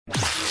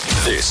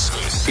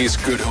This is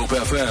Good Hope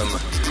FM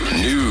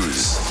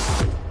News.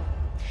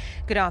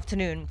 Good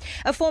afternoon.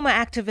 A former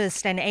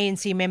activist and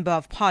ANC Member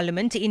of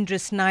Parliament,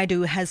 Indres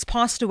Naidoo, has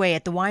passed away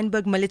at the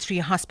Wynberg Militray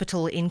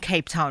Hospital in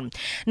Cape Town.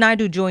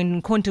 Naidoo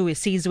joined Mkhonto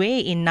weSizwe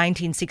in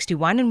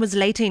 1961 and was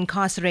later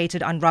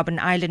incarcerated on Robben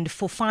Island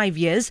for 5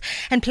 years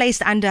and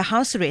placed under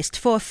house arrest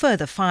for a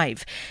further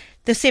 5.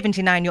 The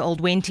 79-year-old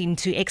went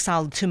into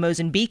exile to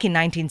Mozambique in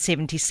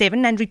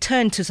 1977 and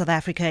returned to South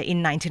Africa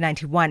in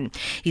 1991.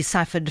 He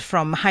suffered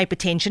from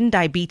hypertension,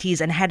 diabetes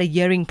and had a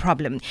hearing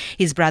problem.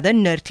 His brother,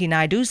 Indres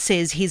Naidoo,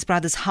 says his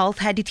brother's health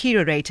had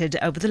deteriorated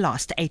over the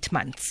last 8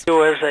 months. He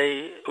was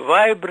a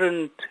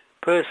vibrant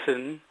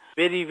person,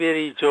 very,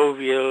 very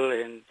jovial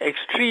and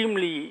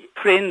extremely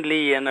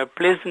friendly and a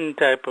pleasant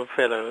type of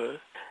fellow.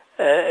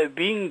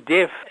 Being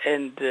deaf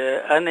and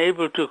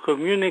unable to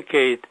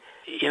communicate,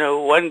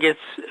 one gets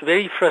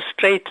very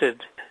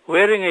frustrated.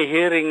 Wearing a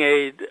hearing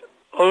aid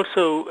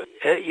also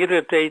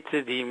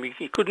irritated him.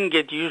 He couldn't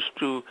get used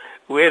to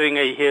wearing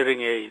a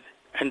hearing aid,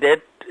 and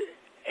that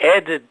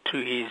added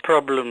to his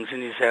problems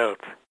in his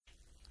health.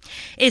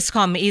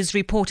 Eskom is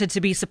reported to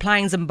be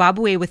supplying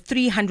Zimbabwe with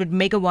 300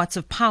 megawatts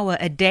of power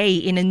a day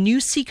in a new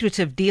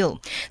secretive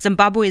deal.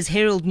 Zimbabwe's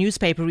Herald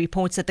newspaper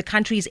reports that the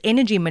country's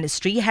energy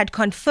ministry had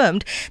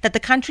confirmed that the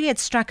country had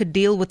struck a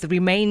deal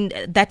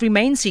that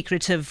remains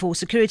secretive for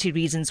security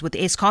reasons with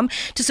Eskom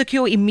to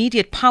secure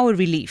immediate power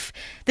relief.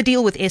 The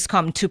deal with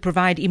Eskom to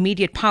provide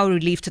immediate power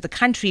relief to the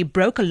country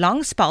broke a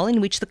long spell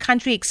in which the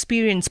country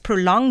experienced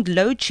prolonged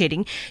load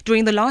shedding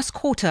during the last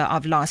quarter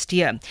of last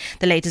year.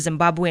 The latest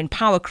Zimbabwean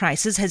power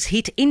crisis has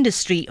hit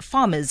industry,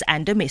 farmers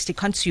and domestic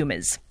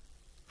consumers.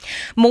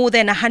 More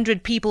than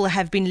 100 people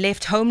have been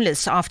left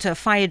homeless after a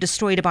fire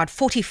destroyed about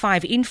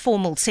 45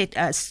 informal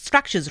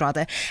structures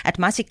at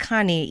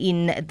Masikane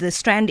in the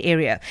Strand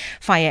area.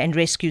 Fire and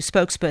Rescue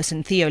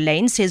spokesperson Theo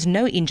Lane says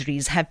no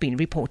injuries have been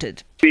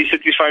reported. The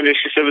City Fire and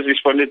Rescue Service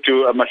responded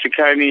to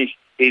Masikane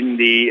in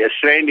the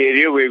Strand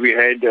area where we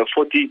had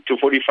 40 to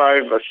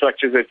 45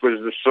 structures that was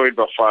destroyed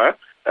by fire.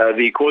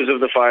 The cause of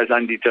the fire is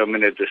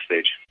undetermined at this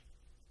stage.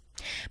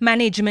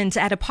 Management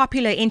at a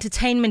popular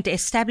entertainment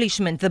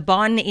establishment, the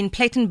Barn in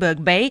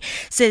Plettenberg Bay,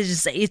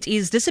 says it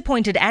is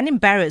disappointed and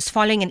embarrassed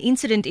following an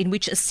incident in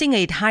which a singer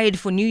it hired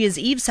for New Year's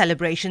Eve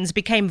celebrations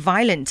became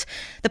violent.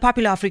 The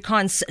popular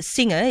Afrikaans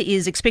singer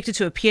is expected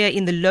to appear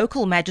in the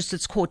local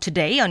magistrate's court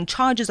today on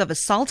charges of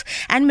assault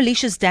and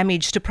malicious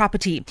damage to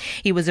property.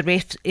 He was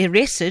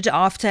arrested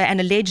after an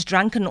alleged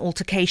drunken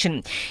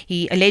altercation.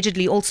 He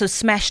allegedly also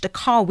smashed a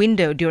car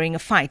window during a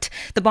fight.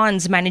 The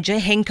Barn's manager,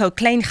 Henko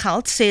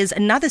Kleingeld, says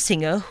another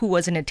singer who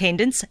was in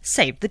attendance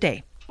saved the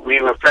day. We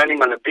were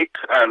planning on a big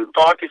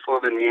party for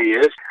the New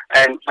Year's,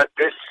 but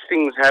this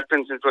thing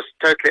happens. It was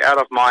totally out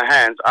of my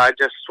hands. I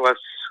just was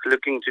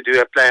looking to do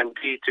a plan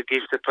B to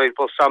give the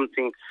people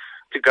something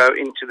to go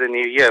into the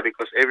new year,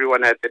 because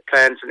everyone had their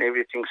plans and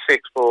everything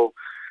set for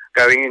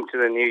going into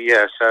the new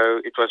year.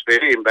 So it was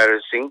very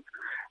embarrassing,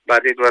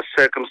 but it was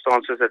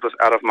circumstances that was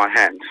out of my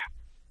hands.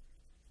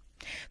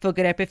 For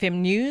Good Hope FM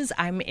News,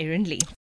 I'm Erin Lee.